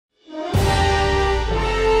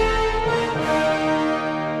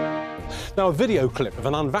Now, a video clip of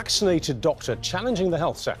an unvaccinated doctor challenging the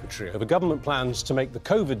Health Secretary over government plans to make the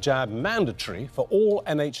COVID jab mandatory for all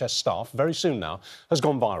NHS staff very soon now has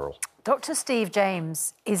gone viral. Dr. Steve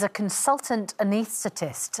James is a consultant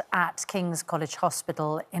anaesthetist at King's College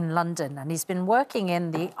Hospital in London, and he's been working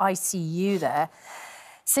in the ICU there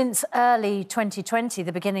since early 2020,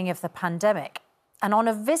 the beginning of the pandemic. And on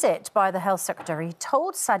a visit by the Health Secretary, he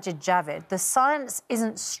told Sajid Javid the science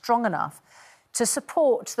isn't strong enough to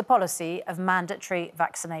support the policy of mandatory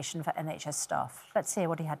vaccination for NHS staff. Let's hear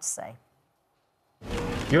what he had to say.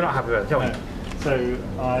 You're not happy with that, tell me. So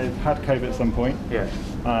I've had COVID at some point. Yeah.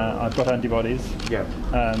 I've got antibodies. Yeah.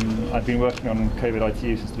 I've been working on COVID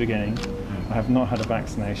ITU since the beginning. I have not had a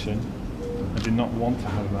vaccination. I do not want to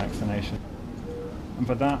have a vaccination. And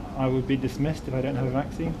for that, I would be dismissed if I don't have a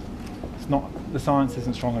vaccine. It's not, the science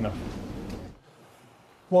isn't strong enough.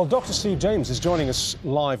 Well, Dr. Steve James is joining us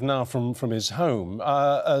live now from his home.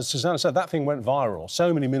 As Susanna said, that thing went viral.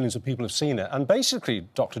 So many millions of people have seen it. And basically,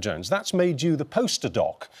 Dr. Jones, that's made you the poster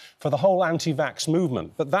doc for the whole anti-vax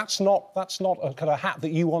movement. But that's not a kind of hat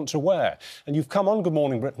that you want to wear. And you've come on Good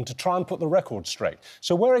Morning Britain to try and put the record straight.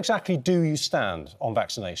 So where exactly do you stand on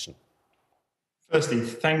vaccination? Firstly,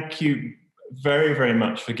 thank you very, very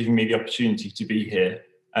much for giving me the opportunity to be here.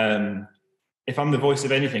 If I'm the voice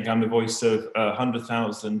of anything, I'm the voice of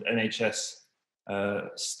 100,000 NHS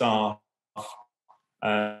staff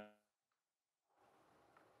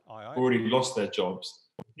already lost their jobs,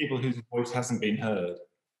 people whose voice hasn't been heard.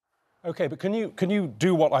 OK, but can you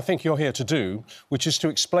do what I think you're here to do, which is to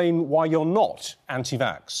explain why you're not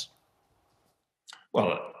anti-vax?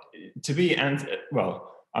 Well,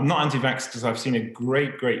 I'm not anti-vax because I've seen a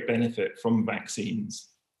great benefit from vaccines.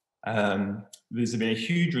 There's been a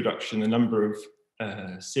huge reduction in the number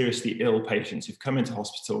of seriously ill patients who've come into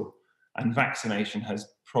hospital, and vaccination has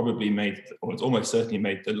probably made, or it's almost certainly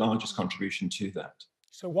made, the largest contribution to that.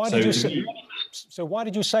 So why did you say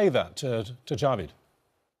that to Javid?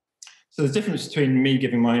 So the difference between me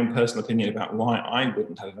giving my own personal opinion about why I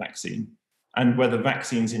wouldn't have a vaccine and whether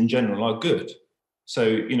vaccines in general are good. So,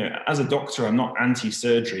 you know, as a doctor, I'm not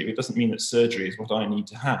anti-surgery, but it doesn't mean that surgery is what I need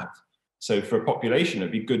to have. So for a population,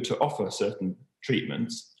 it'd be good to offer certain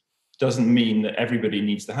treatments. Doesn't mean that everybody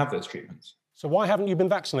needs to have those treatments. So why haven't you been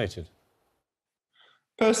vaccinated?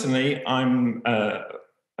 Personally, I'm a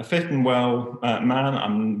fit and well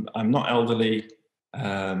man. I'm not elderly.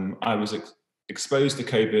 I was exposed to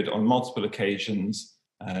COVID on multiple occasions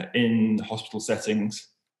in hospital settings,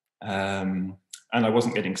 and I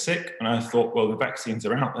wasn't getting sick. And I thought, well, the vaccines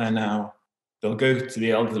are out there now. They'll go to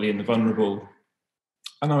the elderly and the vulnerable.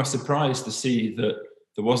 And I was surprised to see that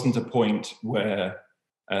there wasn't a point where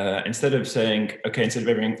instead of saying, OK, instead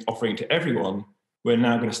of offering it to everyone, we're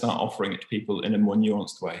now going to start offering it to people in a more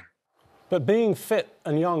nuanced way. But being fit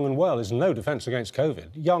and young and well is no defence against COVID.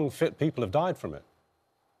 Young, fit people have died from it.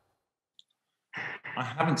 I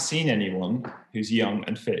haven't seen anyone who's young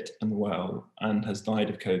and fit and well and has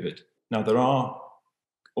died of COVID. Now, there are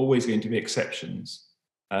always going to be exceptions,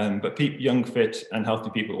 but young, fit and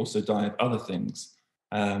healthy people also die of other things.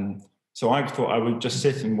 So I thought I would just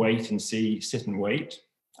sit and wait and see, sit and wait.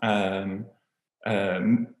 Yesterday,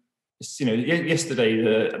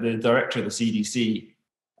 the director of the CDC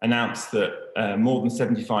announced that more than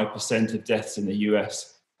 75% of deaths in the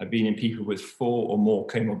US have been in people with 4 or more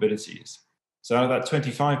comorbidities. So out of that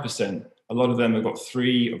 25%, a lot of them have got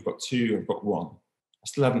 3, have got 2, have got 1. I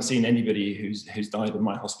still haven't seen anybody who's died in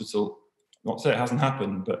my hospital. Not to say it hasn't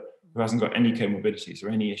happened, but who hasn't got any comorbidities or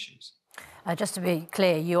any issues. Just to be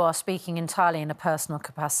clear, you are speaking entirely in a personal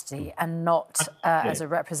capacity and not as a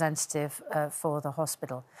representative for the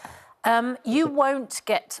hospital. You won't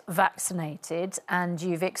get vaccinated, and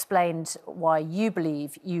you've explained why you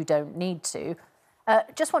believe you don't need to.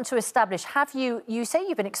 Just want to establish, you say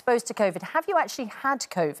you've been exposed to COVID. Have you actually had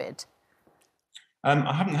COVID?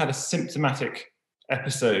 I haven't had a symptomatic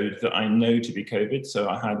episode that I know to be COVID. So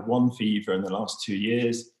I had one fever in the last 2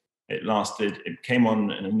 years. It came on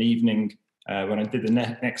in an evening. When I did the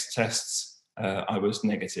next tests, I was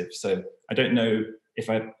negative. So I don't know if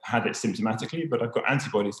I had it symptomatically, but I've got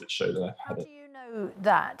antibodies that show that I've had it. How do you know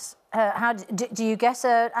that? Do you get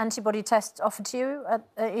an antibody test offered to you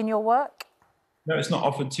in your work? No, it's not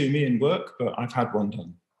offered to me in work, but I've had one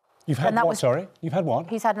done. You've had what, sorry? You've had what?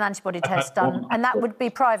 He's had an antibody test done, and that would be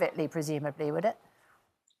privately, presumably, would it?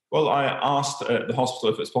 Well, I asked at the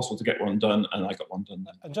hospital if it's possible to get one done, and I got one done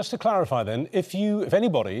then. And just to clarify then, if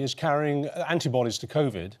anybody is carrying antibodies to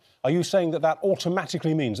COVID, are you saying that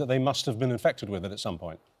automatically means that they must have been infected with it at some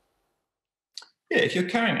point? Yeah, if you're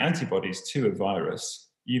carrying antibodies to a virus,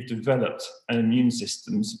 you've developed an immune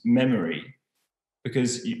system's memory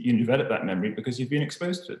because you develop that memory because you've been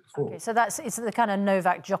exposed to it before. Okay, so it's the kind of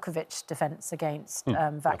Novak Djokovic defence against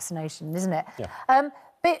vaccination, isn't it? Yeah.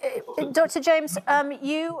 But, Dr. James,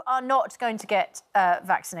 you are not going to get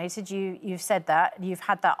vaccinated. You've said that. You've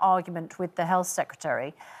had that argument with the Health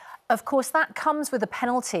Secretary. Of course, that comes with a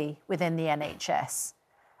penalty within the NHS,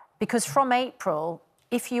 because from April,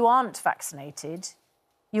 if you aren't vaccinated,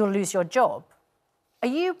 you'll lose your job. Are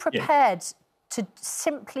you prepared to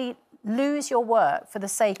simply lose your work for the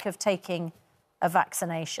sake of taking a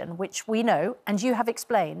vaccination, which we know, and you have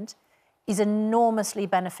explained, is enormously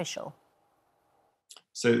beneficial?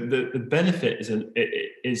 So the benefit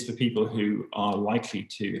is for people who are likely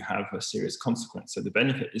to have a serious consequence. So the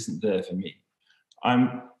benefit isn't there for me.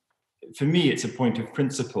 For me, it's a point of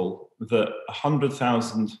principle that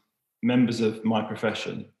 100,000 members of my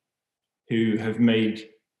profession who have made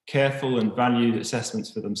careful and valued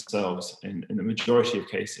assessments for themselves in the majority of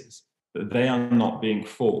cases, that they are not being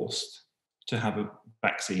forced to have a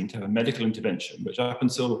vaccine, to have a medical intervention, which up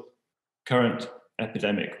until current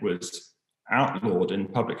epidemic was outlawed in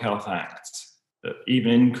public health acts, that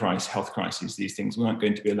even in health crises, these things weren't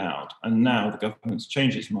going to be allowed. And now the government's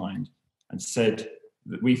changed its mind and said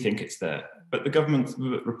that we think it's there. But the government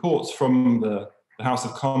reports from the House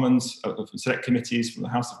of Commons, from select committees, from the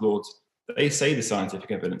House of Lords, they say the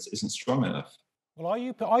scientific evidence isn't strong enough. Well,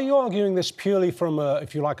 are you arguing this purely from,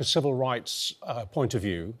 if you like, a civil rights point of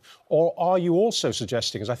view, or are you also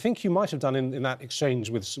suggesting, as I think you might have done in that exchange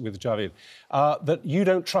with Javid, that you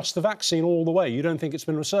don't trust the vaccine all the way? You don't think it's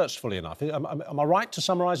been researched fully enough? Am I right to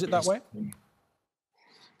summarise it that way?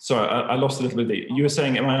 Sorry, I lost a little bit. You were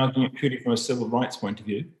saying, am I arguing it purely from a civil rights point of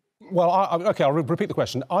view? Well, OK, I'll repeat the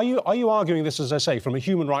question. Are you arguing this, as I say, from a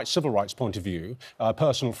human rights, civil rights point of view,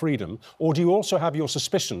 personal freedom, or do you also have your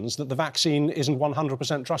suspicions that the vaccine isn't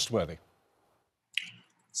 100% trustworthy?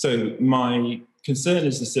 So my concern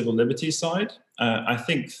is the civil liberties side. I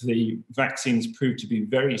think the vaccines proved to be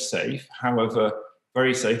very safe, however,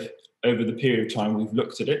 very safe over the period of time we've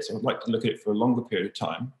looked at it. So I'd like to look at it for a longer period of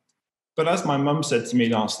time. But as my mum said to me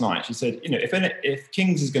last night, she said, if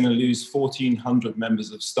King's is going to lose 1,400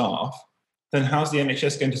 members of staff, then how's the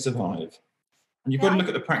NHS going to survive? And you've got to look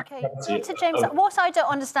at the practicality. Dr. James, what I don't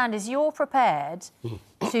understand is you're prepared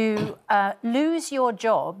to lose your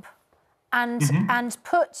job and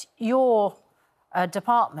put your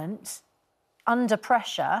department under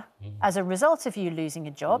pressure as a result of you losing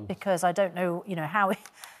a job, because I don't know,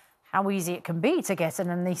 how easy it can be to get an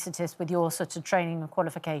anaesthetist with your sort of training and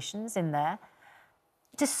qualifications in there,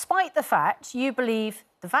 despite the fact you believe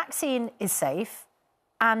the vaccine is safe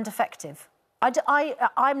and effective.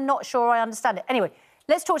 I'm not sure I understand it. Anyway,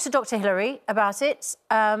 let's talk to Dr. Hillary about it,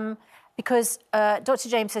 because Dr.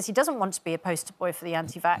 James says he doesn't want to be a poster boy for the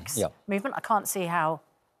anti-vax movement. I can't see how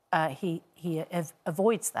he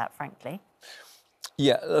avoids that, frankly.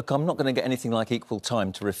 Yeah, look, I'm not going to get anything like equal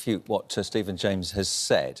time to refute what Stephen James has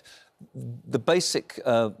said. The basic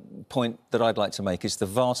point that I'd like to make is the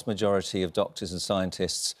vast majority of doctors and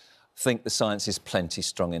scientists think the science is plenty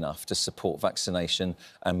strong enough to support vaccination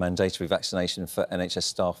and mandatory vaccination for NHS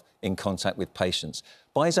staff in contact with patients.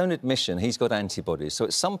 By his own admission, he's got antibodies. So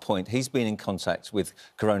at some point, he's been in contact with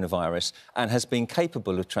coronavirus and has been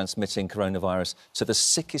capable of transmitting coronavirus to the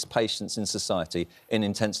sickest patients in society in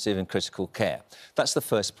intensive and critical care. That's the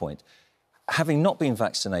first point. Having not been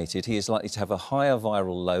vaccinated, he is likely to have a higher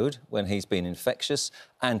viral load when he's been infectious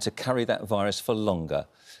and to carry that virus for longer.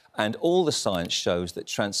 And all the science shows that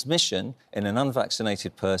transmission in an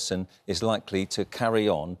unvaccinated person is likely to carry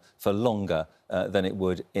on for longer than it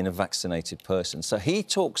would in a vaccinated person. So he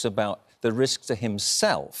talks about the risk to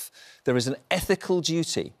himself. There is an ethical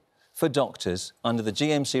duty for doctors under the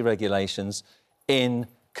GMC regulations in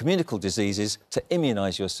communicable diseases to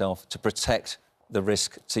immunise yourself to protect the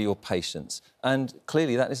risk to your patients. And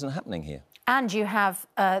clearly that isn't happening here. And you have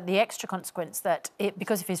the extra consequence that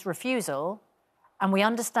because of his refusal, and we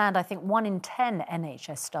understand, I think, 1 in 10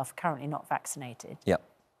 NHS staff currently not vaccinated. Yep.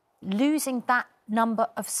 Losing that number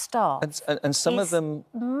of staff and some of them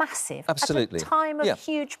massive. Absolutely. At a time of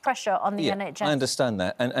huge pressure on the NHS. I understand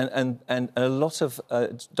that. And a lot of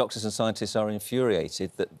doctors and scientists are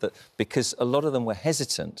infuriated that because a lot of them were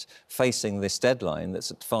hesitant facing this deadline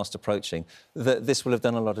that's fast approaching, that this will have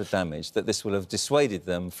done a lot of damage, that this will have dissuaded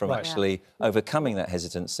them from actually overcoming that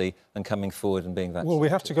hesitancy and coming forward and being vaccinated. Well, we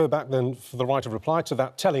have to go back then for the right of reply to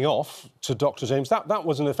that telling off to Dr. James. That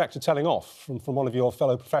was in effect a telling off from one of your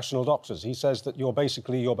fellow professional doctors. He says that your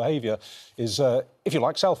behaviour is, if you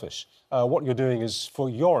like, selfish. What you're doing is for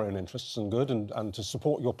your own interests and good and to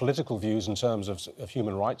support your political views in terms of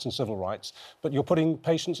human rights and civil rights, but you're putting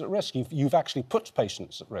patients at risk. You've actually put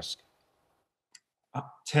patients at risk.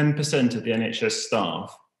 10% of the NHS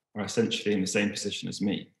staff are essentially in the same position as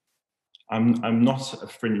me. I'm not a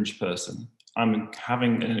fringe person. I'm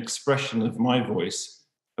having an expression of my voice,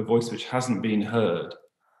 a voice which hasn't been heard.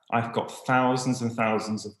 I've got thousands and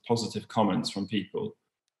thousands of positive comments from people.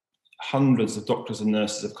 Hundreds of doctors and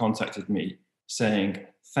nurses have contacted me saying,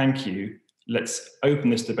 thank you, let's open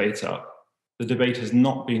this debate up. The debate has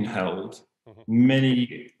not been held.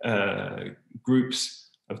 Many groups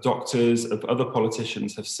of doctors, of other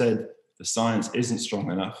politicians have said the science isn't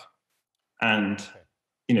strong enough. And,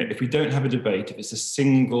 you know, if we don't have a debate, if it's a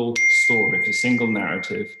single story, if it's a single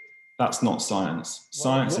narrative, that's not science.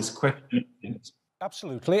 Science is questioning it.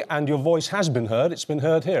 Absolutely, and your voice has been heard. It's been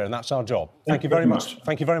heard here, and that's our job. Thank you very much.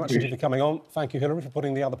 Thank you very much indeed for coming on. Thank you, Hilary, for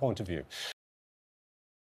putting the other point of view.